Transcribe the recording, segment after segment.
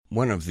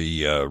One of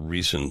the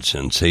recent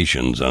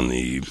sensations on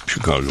the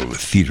Chicago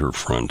theater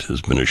front has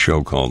been a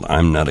show called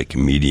I'm Not a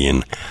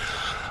Comedian,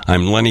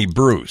 I'm Lenny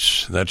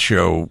Bruce. That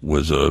show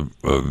was a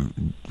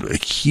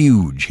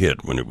huge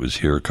hit when it was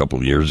here a couple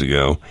of years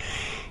ago.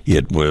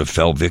 It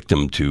fell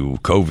victim to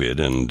COVID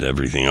and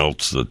everything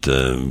else that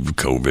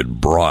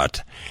COVID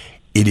brought.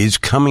 It is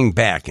coming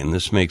back, and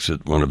this makes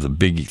it one of the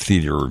big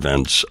theater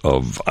events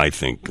of, I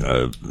think,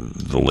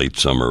 the late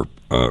summer,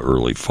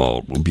 early fall.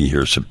 It will be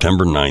here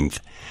September 9th.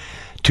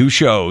 2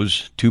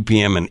 shows, 2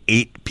 p.m. and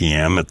 8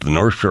 p.m. at the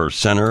North Shore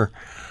Center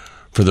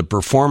for the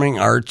Performing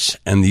Arts,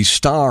 and the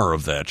star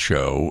of that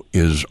show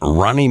is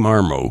Ronnie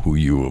Marmo, who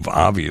you have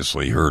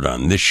obviously heard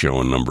on this show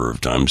a number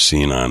of times,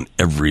 seen on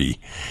every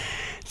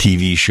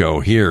TV show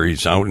here.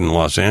 He's out in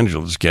Los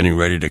Angeles getting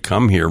ready to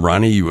come here.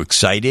 Ronnie, you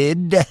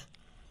excited?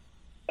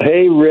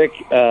 Hey, Rick.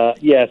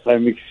 Yes,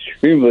 I'm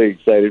extremely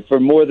excited for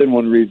more than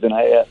one reason.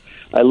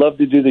 I love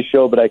to do the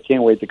show, but I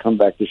can't wait to come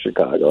back to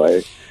Chicago.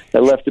 I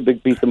left a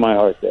big piece of my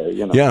heart there.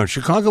 You know. Yeah,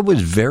 Chicago was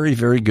very,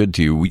 very good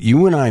to you.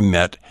 You and I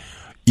met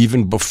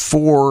even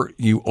before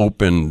you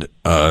opened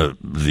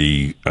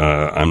the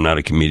I'm Not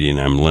a Comedian,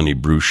 I'm Lenny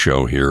Bruce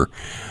show here.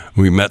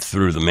 We met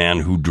through the man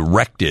who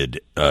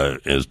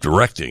is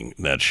directing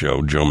that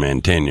show, Joe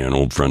Mantegna, an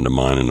old friend of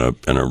mine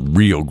and a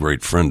real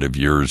great friend of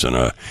yours and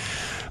a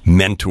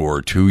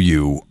mentor to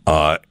you.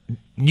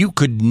 You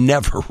could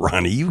never,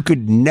 Ronnie,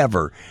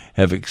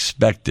 have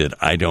expected,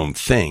 I don't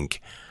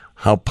think,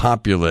 how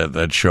popular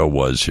that show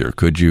was here.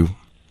 Could you?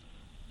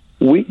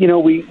 We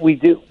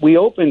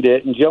opened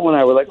it, and Joe and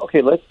I were like,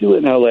 okay, let's do it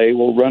in L.A.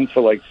 We'll run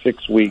for like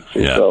 6 weeks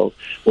or so.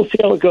 We'll see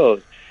how it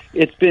goes.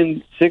 It's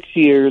been 6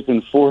 years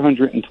and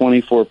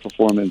 424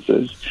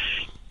 performances,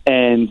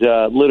 and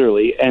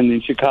literally. And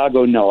in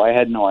Chicago, no, I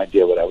had no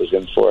idea what I was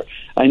in for.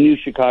 I knew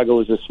Chicago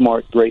was a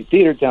smart, great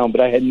theater town,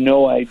 but I had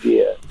no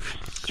idea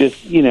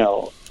just,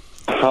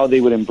 how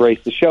they would embrace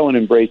the show and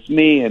embrace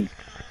me.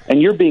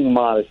 And you're being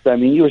modest. I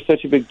mean, you were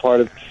such a big part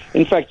of.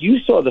 In fact, you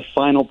saw the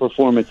final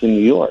performance in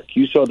New York.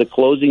 You saw the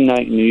closing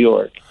night in New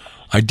York.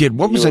 I did.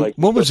 What was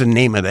the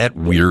name of that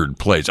weird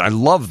place? I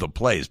love the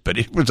place, but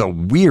it was a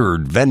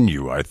weird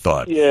venue, I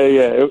thought.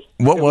 Yeah.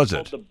 What was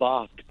it? The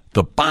Box.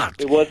 The Box.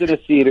 It wasn't a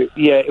theater.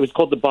 Yeah, it was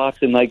called the Box,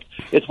 and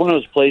it's one of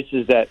those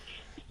places that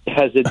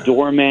has a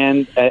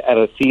doorman at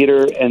a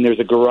theater, and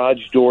there's a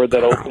garage door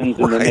that opens,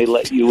 and then they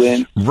let you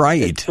in.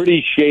 Right. It's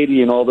pretty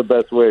shady in all the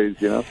best ways,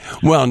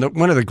 Well,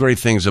 one of the great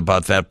things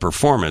about that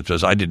performance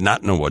is I did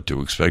not know what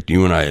to expect.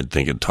 You and I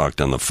had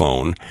talked on the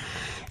phone,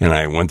 and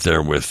I went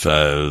there with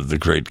the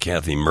great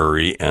Kathy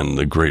Murray and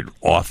the great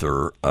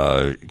author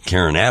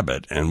Karen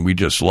Abbott, and we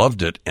just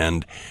loved it.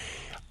 And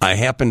I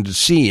happened to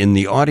see in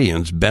the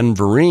audience Ben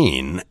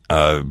Vereen,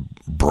 a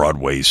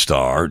Broadway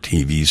star,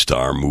 TV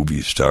star,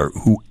 movie star,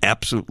 who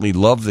absolutely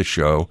loved the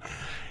show.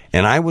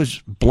 And I was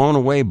blown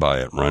away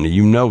by it, Ronnie.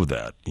 You know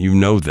that.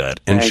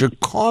 And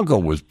Chicago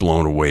was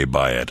blown away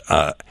by it.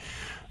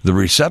 The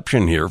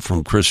reception here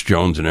from Chris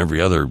Jones and every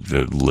other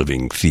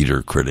living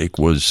theater critic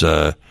was,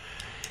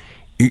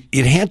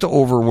 it had to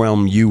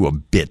overwhelm you a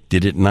bit,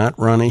 did it not,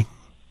 Ronnie?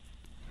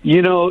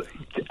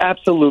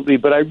 Absolutely,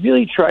 but I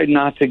really tried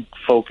not to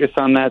focus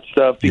on that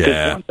stuff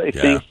because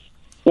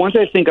once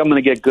I think I'm going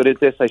to get good at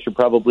this, I should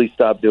probably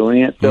stop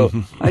doing it. So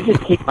I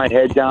just keep my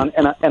head down,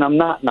 and I'm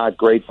not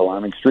grateful.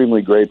 I'm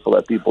extremely grateful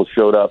that people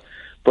showed up,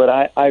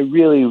 but I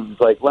really was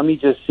like, let me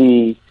just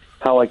see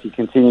how I could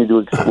continue to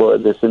explore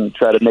this and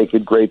try to make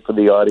it great for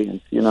the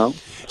audience,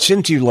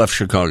 Since you left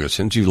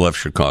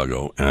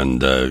Chicago,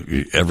 and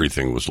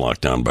everything was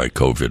locked down by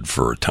COVID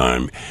for a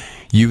time,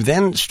 you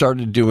then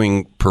started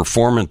doing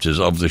performances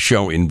of the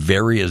show in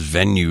various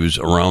venues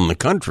around the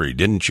country,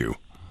 didn't you?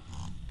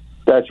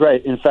 That's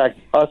right. In fact,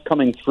 us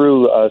coming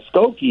through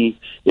Skokie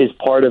is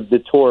part of the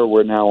tour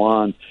we're now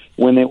on.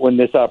 When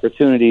this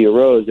opportunity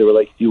arose, they were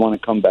like, do you want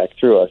to come back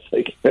through us?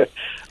 Like,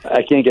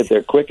 I can't get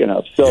there quick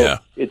enough. So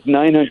It's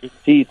 900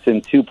 seats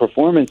and 2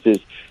 performances.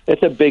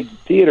 It's a big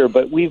theater,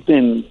 but we've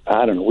been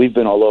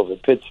all over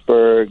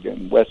Pittsburgh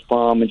and West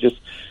Palm, and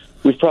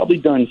we've probably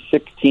done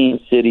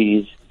 16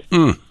 cities.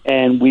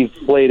 And we've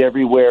played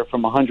everywhere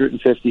from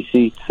 150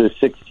 seats to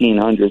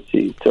 1,600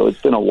 seats. So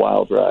it's been a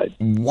wild ride.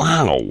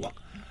 Wow.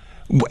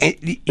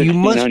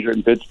 1,600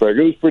 in Pittsburgh.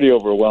 It was pretty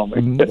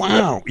overwhelming.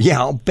 Wow. Yeah,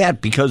 I'll bet,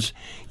 because,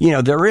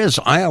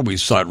 I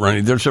always thought,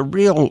 Ronnie, there's a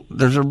real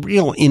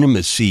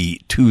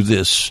intimacy to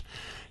this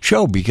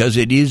show because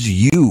it is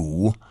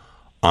you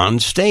on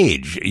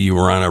stage. You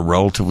were on a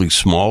relatively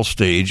small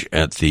stage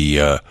at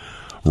the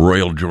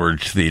Royal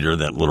George Theater,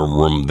 that little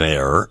room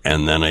there,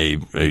 and then a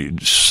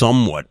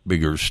somewhat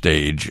bigger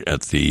stage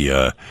at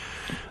the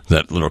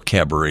that little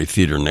cabaret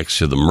theater next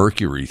to the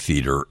Mercury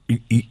Theater.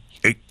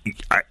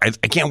 I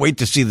can't wait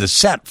to see the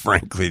set,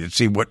 frankly, to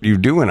see what you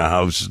do in a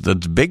house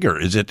that's bigger.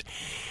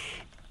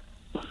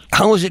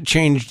 How has it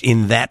changed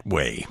in that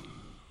way?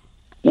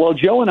 Well,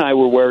 Joe and I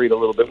were worried a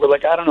little bit. We're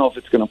like, I don't know if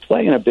it's going to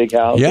play in a big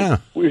house. Yeah.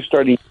 We were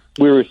starting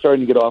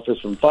to get offers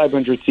from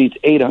 500 seats,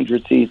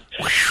 800 seats.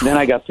 Then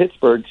I got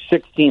Pittsburgh,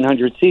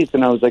 1,600 seats,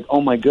 and I was like,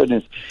 oh, my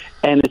goodness.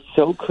 And it's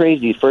so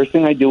crazy. First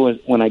thing I do is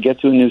when I get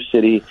to a new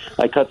city,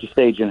 I cut the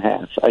stage in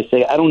half. I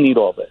say, I don't need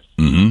all this.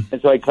 Mm-hmm.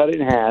 And so I cut it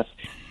in half.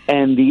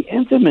 And the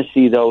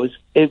intimacy, though,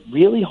 it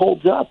really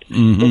holds up.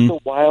 Mm-hmm. It's a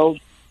wild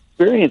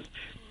experience.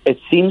 It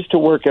seems to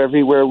work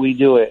everywhere we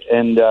do it.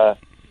 And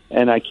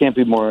I can't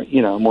be more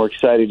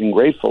excited and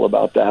grateful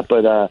about that.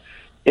 But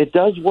it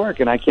does work,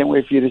 and I can't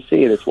wait for you to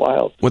see it. It's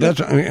wild. Well,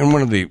 and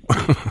one of the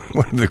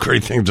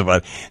great things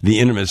about the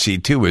intimacy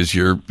too is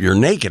you're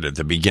naked at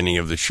the beginning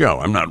of the show.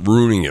 I'm not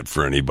ruining it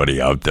for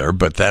anybody out there,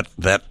 but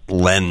that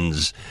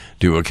lends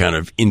to a kind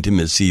of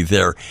intimacy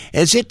there.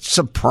 Has it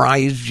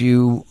surprised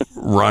you,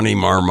 Ronnie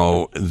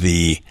Marmo,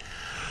 the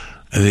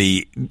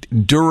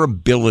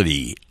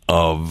durability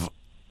of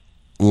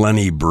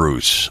Lenny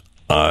Bruce?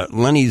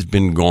 Lenny's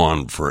been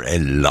gone for a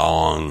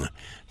long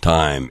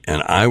time,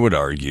 and I would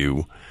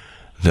argue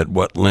that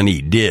what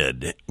Lenny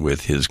did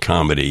with his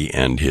comedy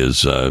and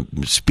his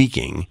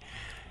speaking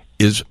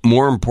is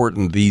more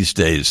important these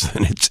days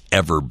than it's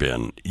ever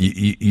been.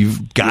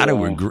 You've got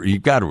to agree.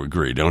 You've got to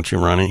agree, don't you,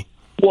 Ronnie?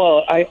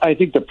 Well, I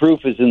think the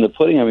proof is in the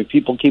pudding. I mean,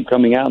 people keep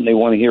coming out and they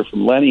want to hear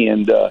from Lenny,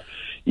 and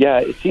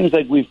it seems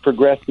like we've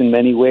progressed in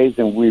many ways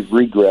and we've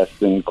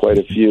regressed in quite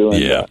a few.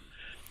 And,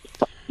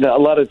 a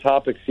lot of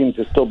topics seem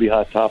to still be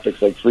hot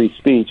topics, like free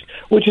speech,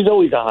 which is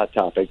always a hot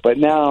topic. But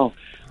now,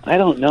 I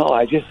don't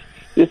know.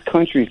 This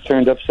country's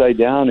turned upside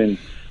down, and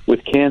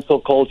with cancel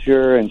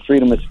culture and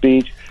freedom of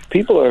speech,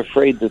 people are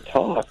afraid to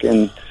talk.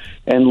 And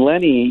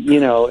Lenny,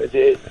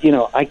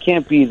 I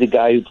can't be the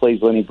guy who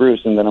plays Lenny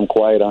Bruce and then I'm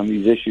quiet on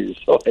these issues.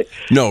 So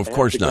no, of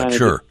course not.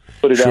 Sure.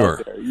 Put it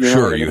out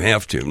there. You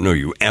have to. No,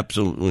 you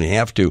absolutely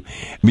have to.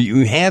 But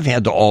you have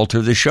had to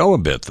alter the show a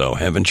bit, though,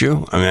 haven't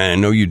you? I mean, I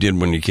know you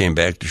did when you came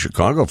back to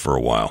Chicago for a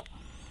while.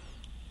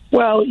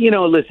 Well,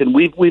 listen,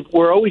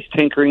 we're always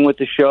tinkering with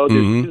the show.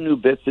 There's 2 new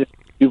bits that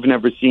you've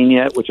never seen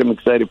yet, which I'm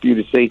excited for you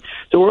to see.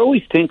 So we're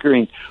always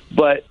tinkering.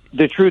 But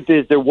the truth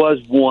is, there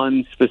was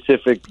one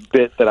specific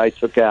bit that I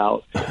took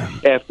out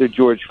after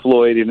George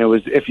Floyd, and it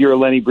was, if you're a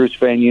Lenny Bruce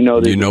fan, you know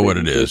what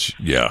it is.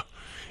 Yeah.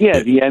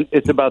 Yeah,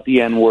 it's about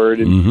the N-word,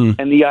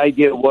 and the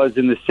idea was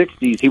in the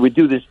 60s he would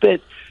do this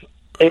bit,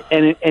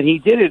 and he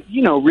did it,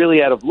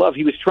 really out of love. What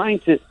he was trying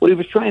to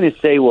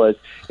say was,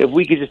 if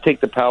we could just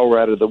take the power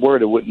out of the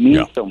word, it wouldn't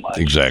mean so much.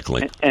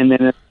 Exactly. And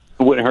then it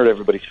wouldn't hurt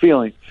everybody's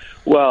feelings.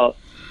 Well,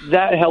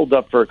 that held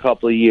up for a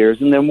couple of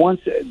years, and then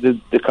once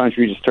the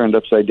country just turned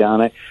upside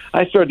down,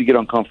 I started to get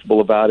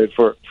uncomfortable about it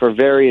for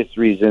various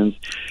reasons,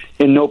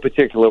 in no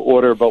particular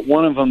order, but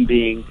one of them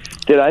being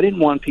that I didn't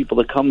want people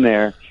to come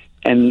there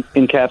and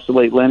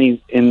encapsulate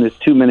Lenny in this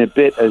 2-minute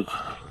bit as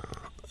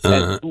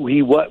who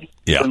he was,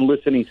 and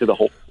listening to the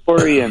whole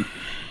story. And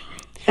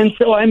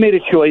so I made a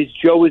choice.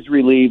 Joe was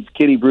relieved.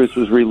 Kitty Bruce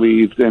was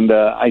relieved. And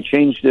I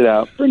changed it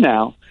out for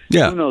now.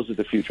 Yeah. Who knows what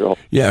the future holds?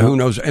 Yeah, who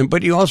knows?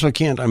 But you also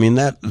can't, I mean,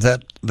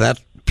 that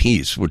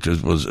piece, which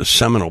was a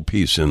seminal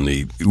piece in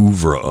the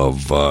oeuvre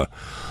of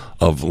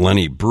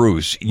Lenny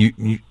Bruce, you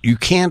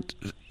can't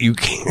in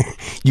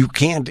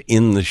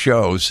the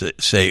show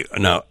say,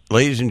 now,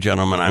 ladies and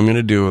gentlemen, I'm going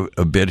to do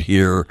a bit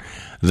here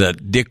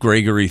that Dick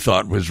Gregory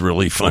thought was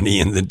really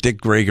funny and that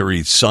Dick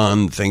Gregory's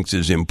son thinks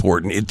is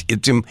important.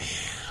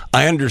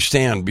 I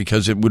understand,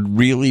 because it would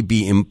really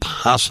be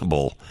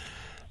impossible,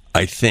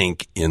 I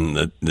think, in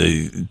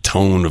the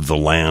tone of the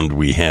land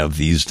we have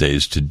these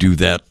days to do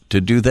that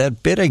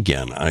bit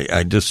again.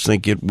 I just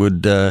think it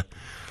would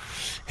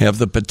have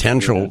the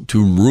potential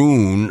to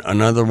ruin,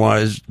 and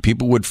otherwise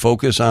people would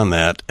focus on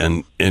that,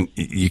 and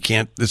you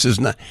can't. This is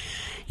not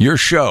your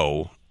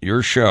show.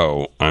 Your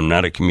show, I'm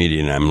Not a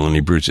Comedian, I'm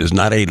Lenny Bruce, is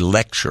not a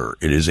lecture.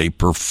 It is a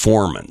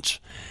performance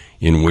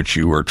in which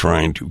you are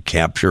trying to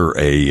capture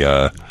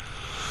a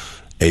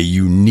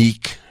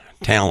unique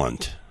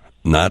talent.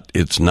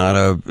 It's not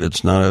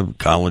a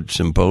college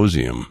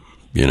symposium,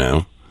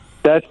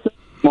 That's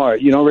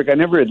smart. Rick, I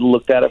never had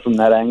looked at it from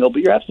that angle,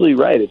 but you're absolutely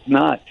right. It's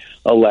not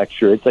a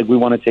lecture. It's like we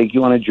want to take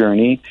you on a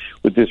journey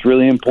with this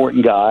really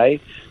important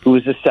guy who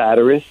is a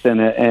satirist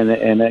and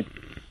a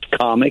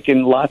comic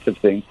and lots of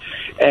things.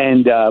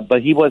 And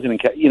but he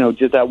wasn't,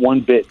 just that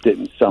one bit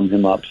didn't sum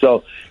him up.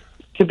 So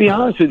to be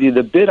honest with you,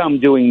 the bit I'm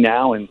doing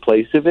now in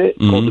place of it,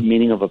 called The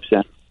Meaning of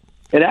Obscenity,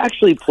 it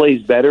actually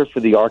plays better for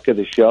the arc of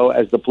the show.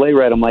 As the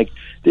playwright, I'm like,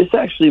 this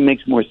actually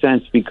makes more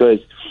sense because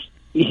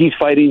he's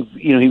fighting,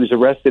 he was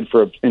arrested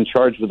and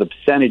charged with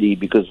obscenity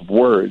because of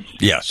words.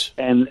 Yes.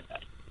 And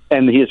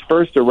his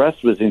first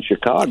arrest was in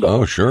Chicago.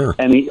 Oh, sure.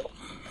 And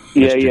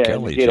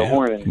Kelly's, Gator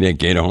Horn. Yeah,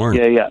 Gator Horn.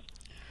 Yeah,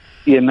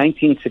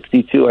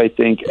 1962, I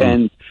think.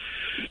 And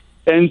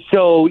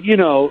so,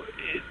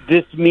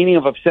 this Meaning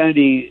of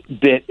Obscenity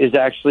bit is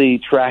actually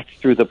tracked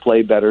through the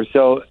play better.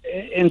 So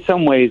in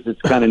some ways,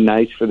 it's kind of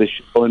nice for the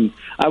show. And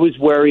I was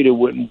worried it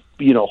wouldn't,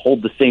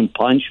 hold the same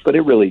punch, but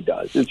it really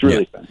does. It's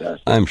really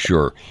fantastic. I'm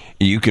sure.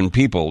 You can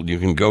go to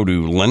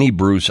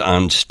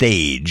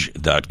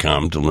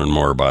LennyBruceOnStage.com to learn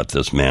more about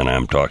this man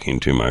I'm talking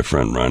to, my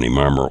friend Ronnie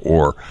Marmo,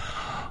 or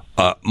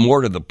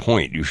more to the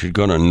point, you should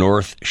go to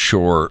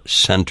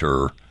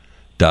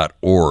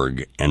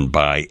NorthShoreCenter.org and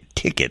buy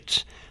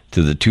tickets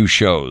to the two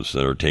shows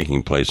that are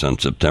taking place on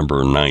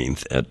September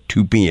 9th at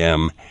 2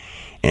 p.m.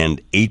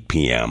 and 8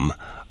 p.m.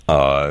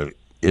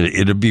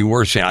 It'd be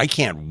worth saying. I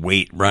can't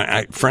wait.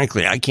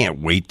 Frankly, I can't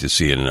wait to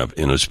see it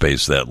in a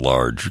space that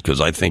large because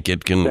I think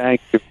it can.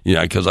 Thank you.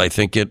 Yeah, because I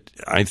think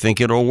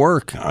it'll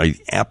work. I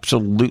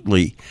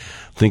absolutely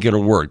think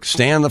it'll work.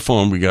 Stay on the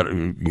phone. We got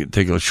to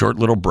take a short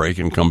little break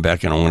and come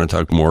back, and I want to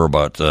talk more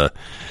about.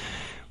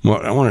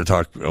 I want to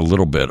talk a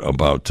little bit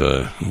about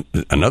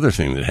another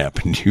thing that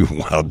happened to you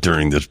while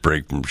during this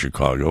break from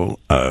Chicago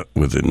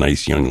with a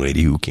nice young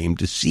lady who came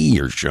to see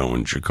your show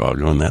in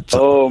Chicago, and that's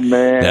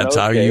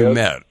how you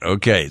met.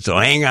 Okay, so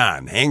hang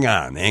on.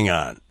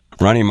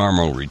 Ronnie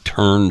Marmo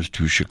returns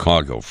to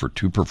Chicago for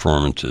two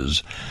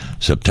performances,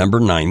 September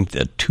 9th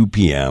at 2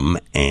 p.m.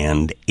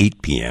 and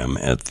 8 p.m.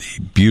 at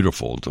the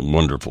beautiful, the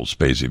wonderful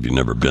space, if you've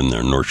never been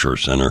there, North Shore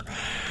Center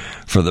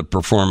for the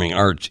Performing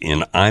Arts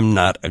in I'm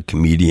Not a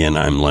Comedian,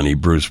 I'm Lenny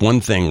Bruce.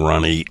 One thing,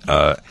 Ronnie,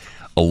 a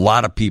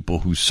lot of people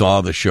who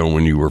saw the show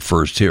when you were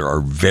first here are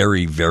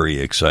very, very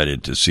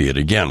excited to see it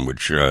again,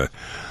 which I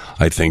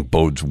think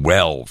bodes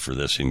well for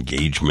this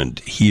engagement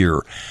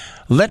here.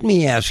 Let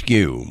me ask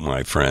you,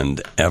 my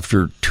friend,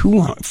 after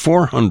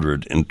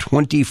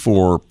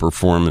 424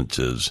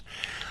 performances,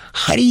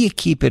 how do you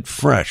keep it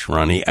fresh,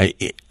 Ronnie?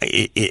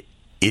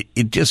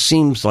 It just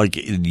seems like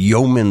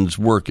yeoman's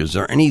work. Is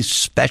there any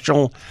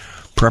special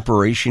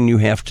preparation you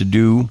have to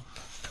do?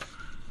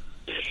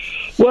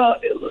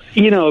 Well,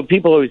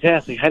 people always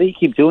ask me, how do you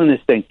keep doing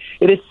this thing?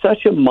 It is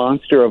such a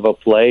monster of a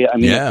play. I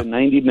mean, It's a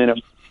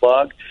 90-minute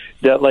blog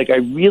that, I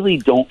really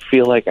don't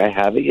feel like I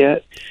have it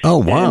yet. Oh,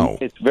 wow.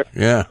 And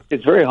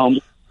it's very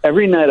humble.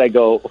 Every night I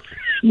go,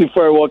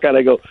 before I walk out,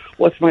 I go,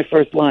 what's my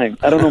first line?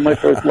 I don't know my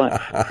first line,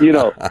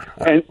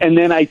 and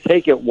then I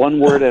take it one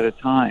word at a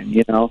time,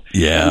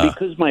 Yeah. And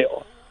because my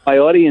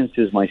audience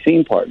is my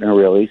scene partner,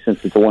 really,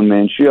 since it's a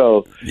one-man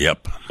show.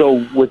 Yep.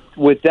 So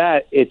with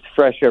that, it's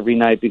fresh every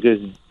night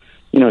because,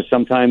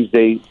 sometimes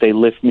they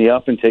lift me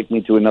up and take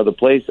me to another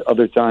place.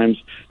 Other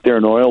times they're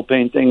an oil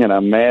painting and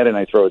I'm mad and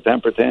I throw a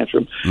temper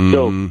tantrum. Mm-hmm.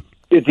 So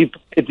it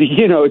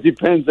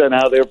depends on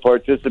how they're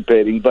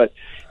participating. But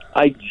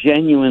I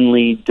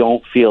genuinely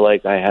don't feel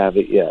like I have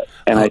it yet.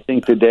 And I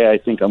think the day I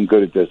think I'm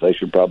good at this, I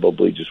should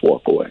probably just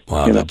walk away.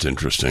 Wow, that's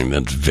interesting.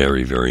 That's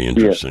very, very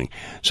interesting.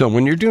 Yeah. So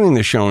when you're doing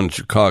the show in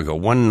Chicago,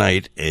 one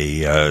night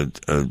a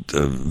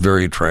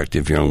very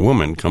attractive young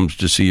woman comes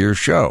to see your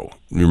show.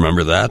 You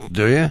remember that,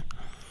 do you?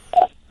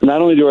 Not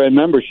only do I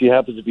remember, she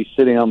happens to be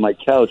sitting on my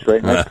couch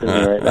right next to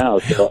me right now.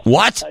 So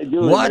what? I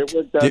do. What?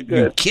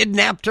 You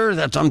kidnapped her?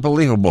 That's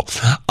unbelievable.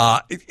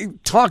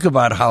 Talk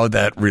about how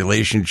that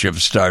relationship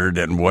started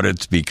and what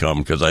it's become,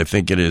 because I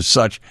think it is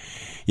such,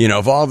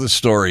 of all the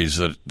stories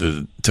that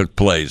took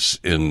place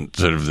in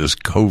sort of this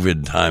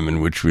COVID time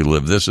in which we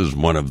live, this is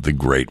one of the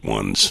great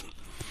ones.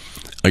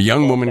 A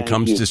young woman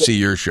comes to see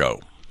your show.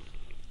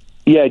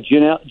 Yeah,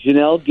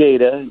 Janelle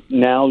Gaeta,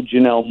 now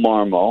Janelle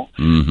Marmo.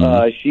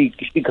 Mm-hmm. She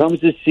comes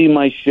to see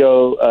my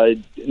show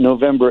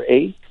November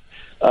 8th,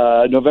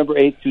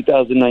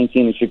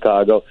 2019 in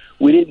Chicago.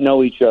 We didn't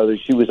know each other.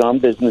 She was on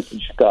business in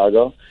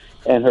Chicago,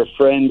 and her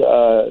friend,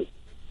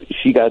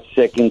 she got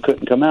sick and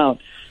couldn't come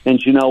out, and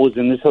Janelle was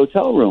in this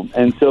hotel room.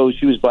 And so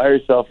she was by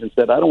herself and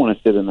said, I don't want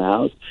to sit in the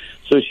house.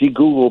 So she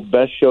Googled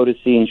best show to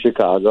see in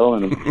Chicago,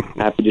 and I'm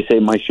happy to say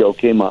my show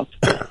came up.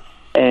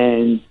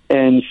 And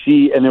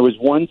there was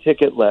one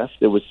ticket left.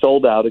 It was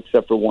sold out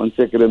except for one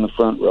ticket in the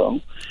front row.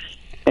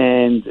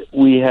 And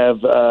we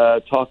have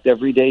talked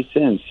every day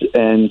since.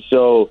 And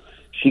so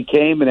she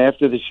came, and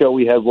after the show,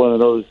 we had one of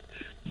those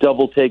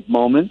double take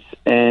moments.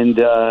 And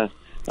I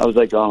was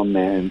like, oh,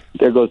 man,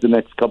 there goes the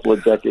next couple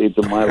of decades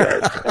of my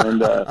life.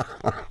 And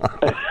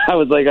I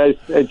was like,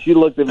 and she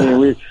looked at me, and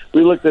we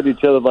looked at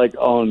each other like,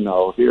 oh,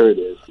 no, here it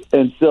is.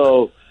 And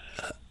so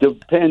the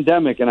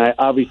pandemic, and it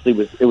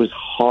was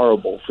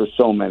horrible for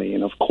so many,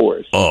 and of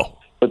course. Oh.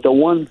 But the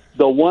one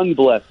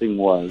blessing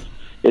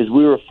is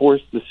we were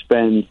forced to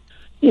spend,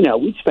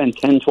 we'd spend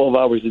 10, 12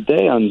 hours a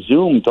day on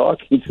Zoom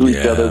talking to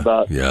each other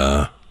about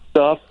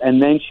stuff.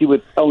 And then she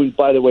would, and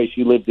by the way,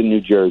 she lived in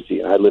New Jersey,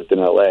 and I lived in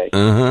L.A.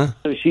 Uh-huh.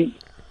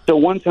 So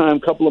one time, a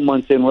couple of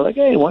months in, we're like,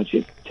 hey, why don't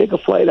you take a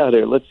flight out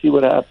here? Let's see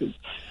what happens.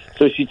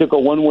 So she took a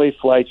one-way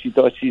flight. She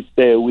thought she'd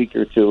stay a week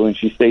or two, and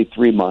she stayed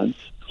 3 months.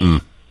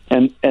 Mm.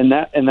 And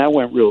that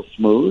went real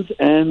smooth.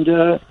 And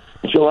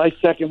July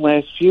 2nd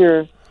last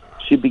year,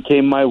 she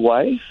became my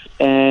wife.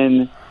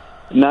 And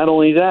not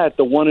only that,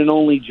 the one and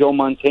only Joe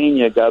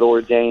Mantegna got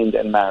ordained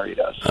and married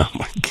us. Oh,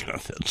 my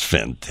God, that's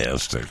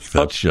fantastic.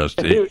 That's just...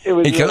 Because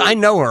really, I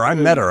know her. I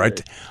met her.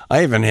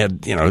 I even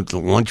had,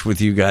 lunch with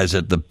you guys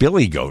at the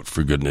Billy Goat,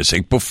 for goodness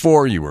sake,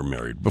 before you were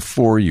married.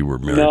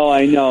 No,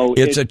 I know.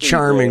 It's a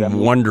charming,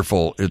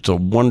 wonderful... It's a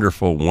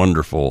wonderful,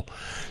 wonderful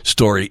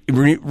story.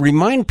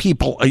 Remind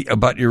people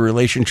about your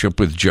relationship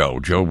with Joe.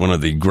 Joe, one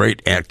of the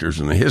great actors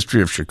in the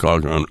history of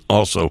Chicago, and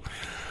also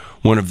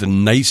one of the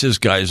nicest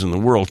guys in the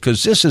world,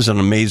 because this is an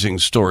amazing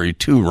story,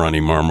 too,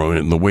 Ronnie Marmo,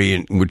 in the way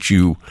in which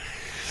you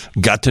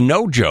got to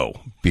know Joe,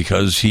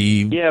 because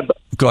he... Yeah, but...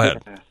 Go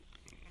ahead.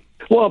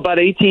 Well, about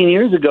 18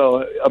 years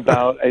ago,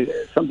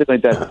 something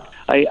like that,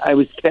 I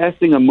was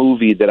casting a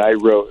movie that I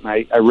wrote, and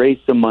I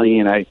raised some money,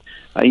 and I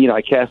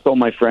cast all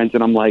my friends,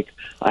 and I'm like,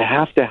 I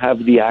have to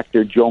have the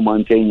actor Joe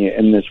Mantegna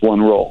in this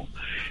one role.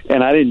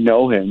 And I didn't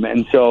know him,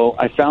 and so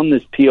I found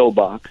this P.O.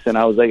 box, and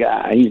I was like,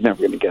 he's never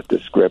going to get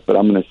this script, but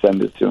I'm going to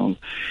send it to him.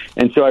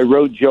 And so I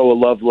wrote Joe a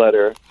love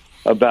letter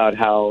about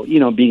how,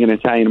 being an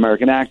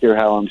Italian-American actor,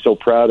 how I'm so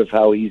proud of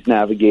how he's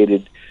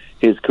navigated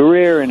his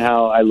career and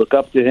how I look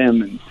up to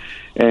him,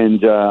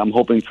 and I'm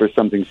hoping for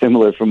something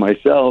similar for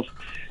myself.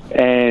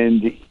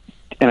 And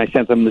I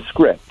sent him the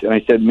script, and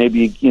I said,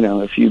 maybe,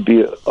 if you'd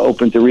be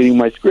open to reading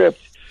my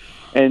script.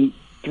 And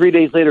 3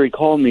 days later, he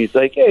called me. He's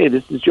like, "Hey,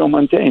 this is Joe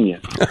Mantegna."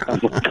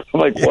 I'm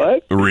like,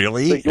 "What?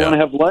 Really? Like, you want to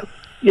have lunch?"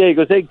 Yeah. He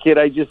goes, "Hey, kid,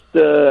 I just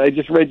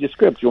read your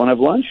script. You want to have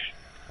lunch?"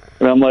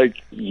 And I'm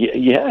like,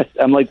 "Yes."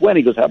 I'm like, "When?"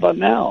 He goes, "How about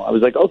now?" I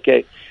was like,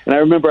 "Okay." And I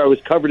remember I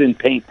was covered in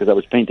paint because I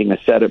was painting a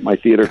set at my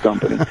theater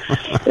company,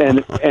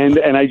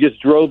 and I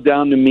just drove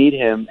down to meet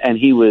him. And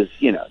he was,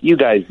 you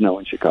guys know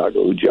in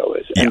Chicago who Joe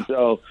is, and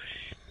so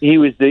he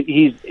was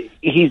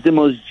he's the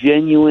most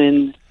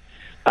genuine.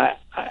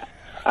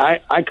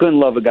 I couldn't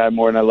love a guy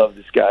more than I love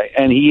this guy,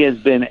 and he has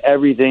been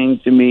everything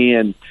to me.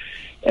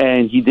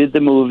 And he did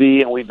the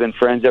movie, and we've been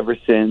friends ever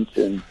since.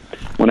 And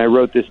when I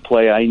wrote this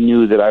play, I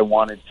knew that I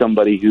wanted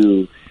somebody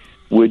who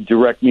would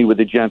direct me with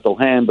a gentle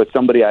hand, but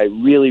somebody I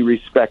really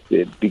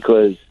respected,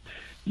 because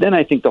then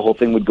I think the whole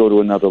thing would go to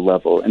another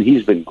level. And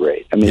he's been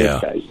great. I mean,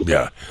 this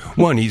guy's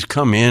Well, and he's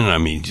come in. I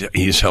mean,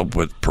 he's helped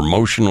with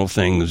promotional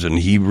things, and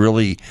he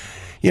really,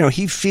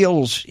 he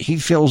feels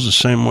the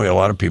same way a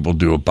lot of people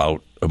do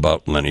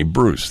about Lenny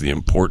Bruce, the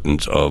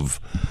importance of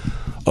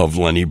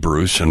Lenny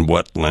Bruce and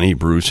what Lenny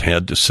Bruce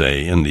had to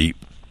say in the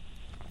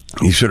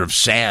sort of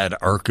sad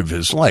arc of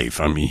his life.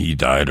 I mean, he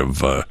died of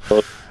the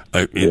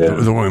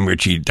way in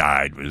which he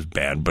died was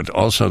bad, but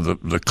also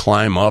the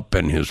climb up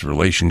and his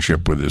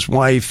relationship with his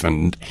wife,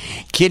 and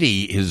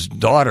Kitty, his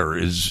daughter,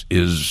 has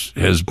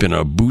been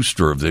a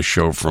booster of this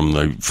show from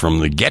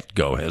the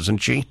get-go,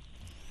 hasn't she?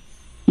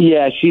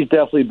 Yeah, she's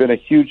definitely been a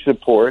huge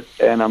support,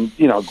 and I'm,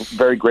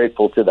 very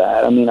grateful to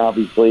that. I mean,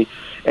 obviously,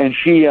 and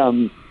she,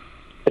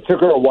 it took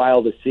her a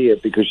while to see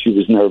it because she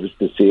was nervous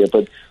to see it,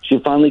 but she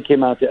finally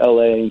came out to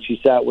L.A. and she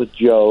sat with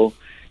Joe,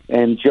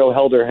 and Joe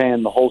held her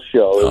hand the whole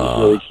show. It was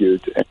really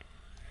cute,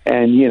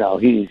 and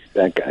he's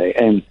that guy,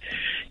 and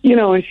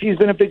and she's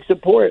been a big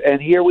support,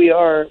 and here we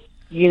are,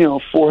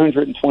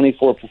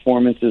 424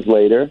 performances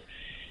later.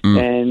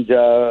 And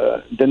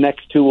the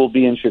next two will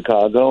be in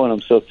Chicago, and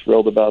I'm so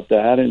thrilled about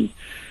that. And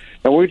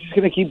we're just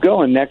going to keep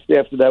going. Next day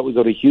after that, we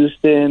go to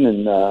Houston,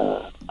 and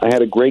I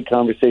had a great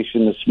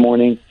conversation this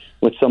morning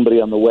with somebody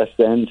on the West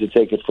End to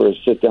take it for a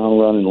sit-down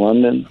run in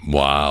London.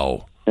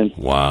 Wow.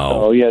 Wow.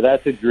 Oh, yeah,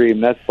 that's a dream.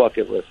 That's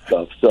bucket list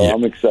stuff. So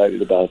I'm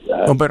excited about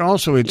that. Well, but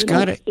also it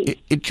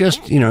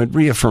just, it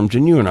reaffirms,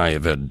 and you and I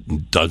have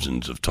had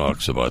dozens of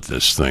talks about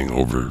this thing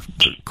over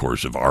the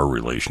course of our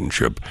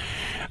relationship,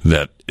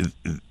 that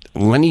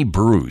Lenny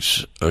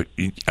Bruce,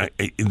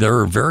 there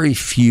are very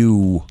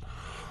few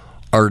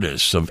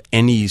artists of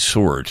any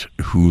sort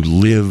who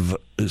live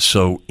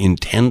so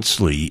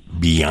intensely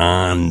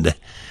beyond,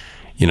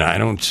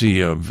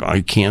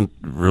 I can't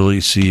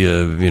really see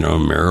a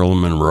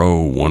Marilyn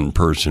Monroe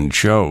one-person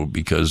show,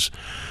 because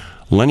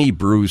Lenny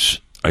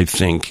Bruce, I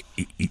think,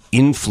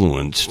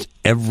 influenced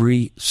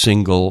every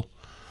single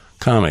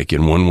comic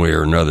in one way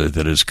or another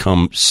that has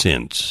come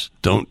since.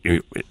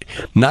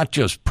 Not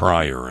just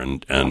Pryor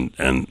and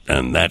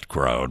that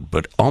crowd,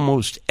 but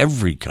almost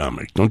every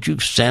comic. Don't you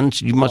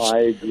sense? You must. I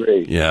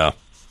agree.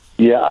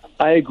 Yeah,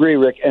 I agree,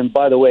 Rick. And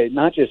by the way,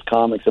 not just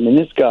comics. I mean,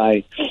 this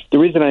guy. The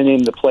reason I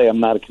named the play "I'm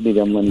Not a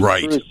Comedian," I'm Lenny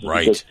Bruce,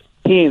 right. Because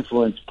he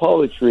influenced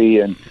poetry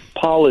and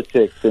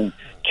politics and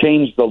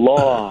changed the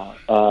law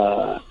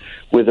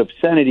with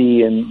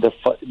obscenity and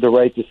the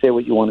right to say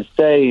what you want to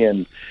say.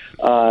 And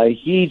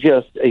he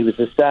was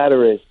a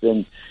satirist,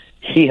 and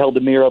he held the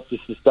mirror up to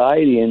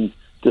society and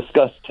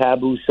discussed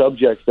taboo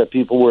subjects that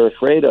people were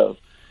afraid of.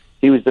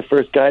 He was the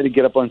first guy to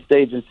get up on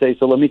stage and say,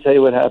 "So let me tell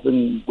you what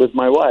happened with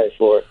my wife,"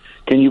 or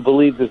 "Can you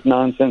believe this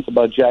nonsense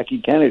about Jackie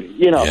Kennedy?"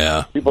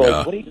 People are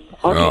like, "What are you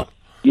talking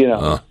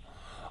about?"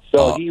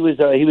 So he was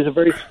a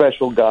very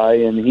special guy,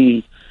 and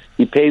he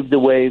paved the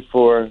way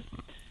for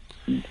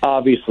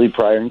obviously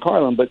Pryor and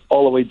Carlin, but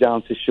all the way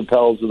down to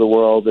Chappelle's of the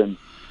world, and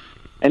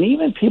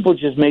even people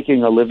just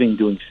making a living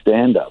doing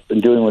stand-up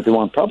and doing what they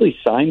want. Probably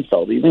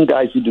Seinfeld, even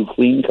guys who do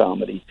clean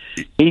comedy.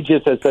 He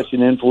just has such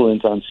an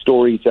influence on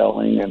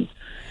storytelling, and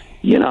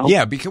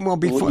Yeah, before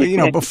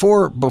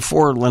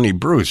Lenny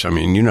Bruce, I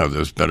mean, you know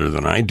this better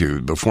than I do.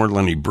 Before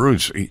Lenny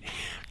Bruce,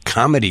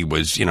 comedy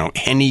was,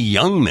 Henny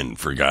Youngman,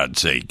 for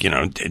God's sake,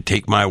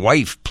 "Take my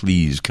wife,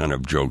 please" kind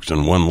of jokes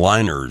and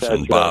one-liners.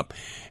 That's right.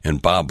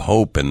 Bob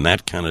Hope and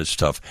that kind of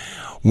stuff.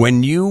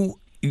 When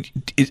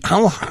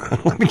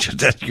let me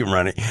just ask you,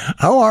 Ronnie,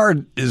 how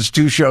hard is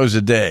 2 shows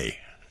a day?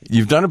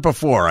 You've done it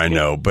before, I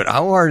know, but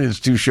how hard is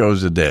 2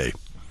 shows a day?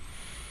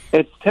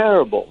 It's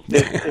terrible.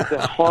 It's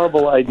a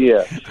horrible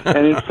idea.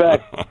 And in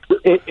fact,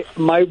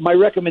 My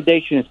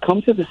recommendation is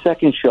come to the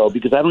second show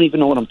because I don't even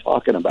know what I'm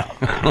talking about.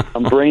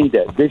 I'm brain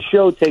dead. This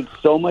show takes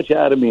so much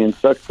out of me and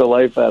sucks the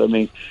life out of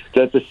me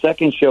that the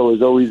second show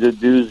is always a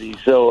doozy.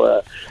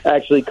 So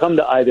actually, come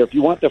to either. If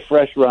you want the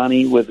fresh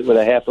Ronnie with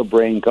a half a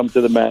brain, come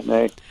to the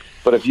matinee.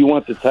 But if you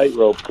want the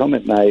tightrope, come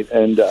at night.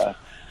 And I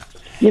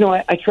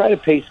try to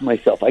pace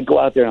myself. I go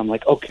out there and I'm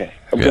like, okay,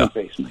 I'm going to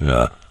pace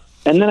myself. Yeah.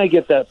 And then I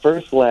get that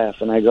first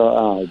laugh, and I go,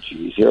 "Oh,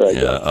 geez, here I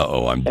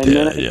go." I'm and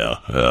dead.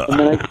 And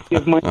then I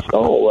give my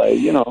soul.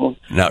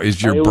 Now,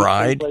 is your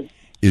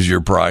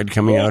bride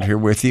coming out here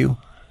with you?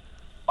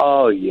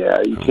 Oh yeah,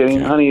 are you kidding,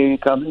 honey? Are you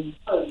coming?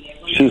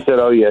 She said,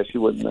 "Oh yeah, she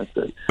wouldn't miss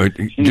it." But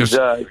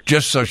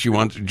just because she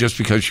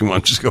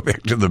wants to go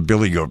back to the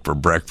Billy Goat for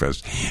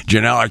breakfast.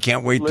 Janelle, I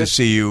can't wait to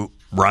see you.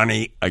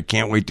 Ronnie, I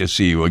can't wait to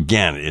see you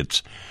again.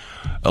 It's.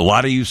 A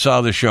lot of you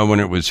saw the show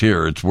when it was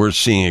here. It's worth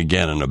seeing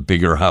again in a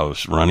bigger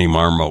house. Ronnie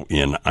Marmo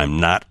in I'm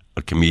Not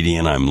a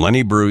Comedian. I'm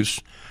Lenny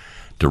Bruce,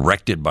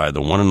 directed by the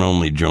one and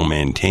only Joe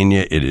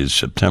Mantegna. It is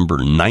September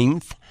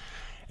 9th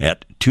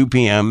at 2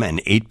 p.m.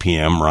 and 8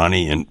 p.m.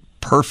 Ronnie, in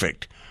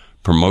perfect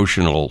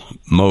promotional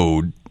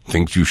mode,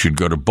 thinks you should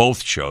go to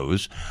both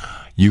shows.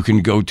 You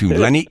can go to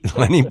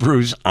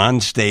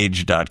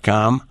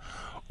LennyBruceOnstage.com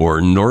or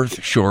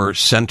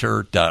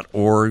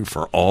NorthShoreCenter.org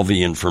for all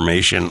the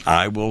information.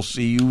 I will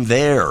see you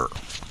there.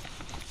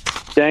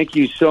 Thank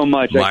you so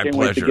much. My I can't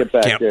pleasure. wait to get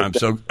back there.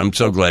 I'm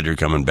so glad you're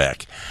coming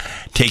back.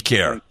 Take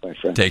care. Thanks, my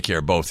friend. Take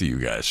care, both of you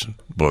guys.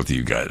 Both of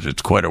you guys.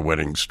 It's quite a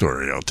wedding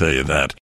story, I'll tell you that.